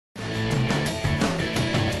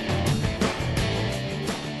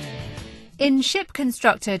In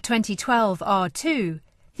ShipConstructor 2012R2,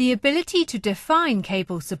 the ability to define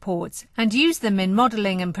cable supports and use them in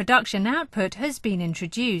modelling and production output has been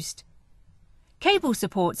introduced. Cable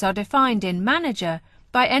supports are defined in Manager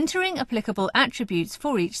by entering applicable attributes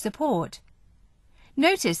for each support.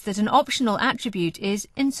 Notice that an optional attribute is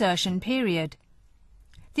Insertion Period.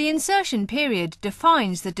 The insertion period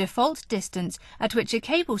defines the default distance at which a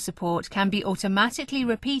cable support can be automatically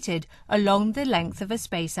repeated along the length of a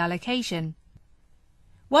space allocation.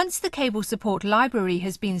 Once the cable support library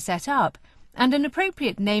has been set up and an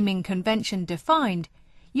appropriate naming convention defined,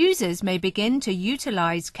 users may begin to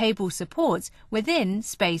utilize cable supports within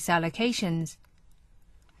space allocations.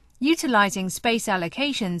 Utilizing space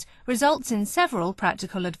allocations results in several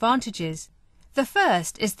practical advantages. The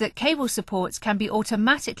first is that cable supports can be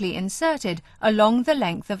automatically inserted along the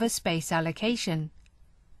length of a space allocation.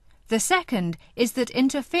 The second is that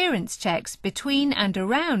interference checks between and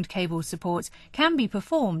around cable supports can be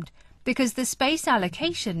performed because the space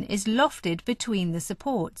allocation is lofted between the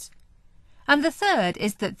supports. And the third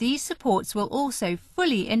is that these supports will also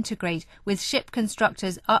fully integrate with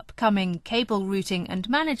ShipConstructor's upcoming cable routing and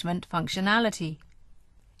management functionality.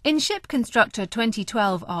 In ShipConstructor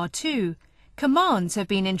 2012R2, commands have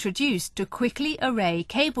been introduced to quickly array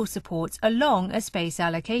cable supports along a space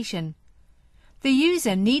allocation. The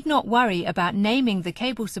user need not worry about naming the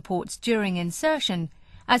cable supports during insertion,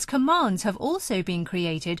 as commands have also been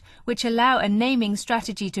created which allow a naming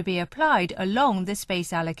strategy to be applied along the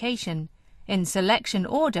space allocation, in selection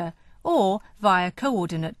order or via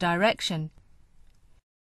coordinate direction.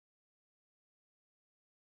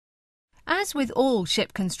 As with all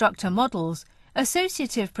ShipConstructor models,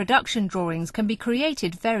 associative production drawings can be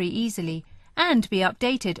created very easily and be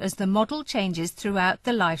updated as the model changes throughout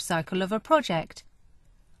the life cycle of a project.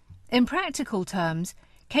 In practical terms,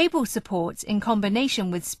 cable supports in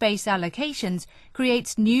combination with space allocations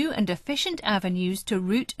creates new and efficient avenues to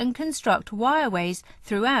route and construct wireways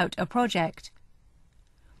throughout a project.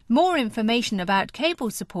 More information about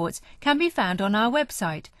cable supports can be found on our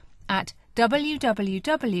website at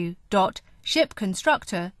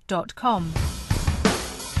www.shipconstructor.com.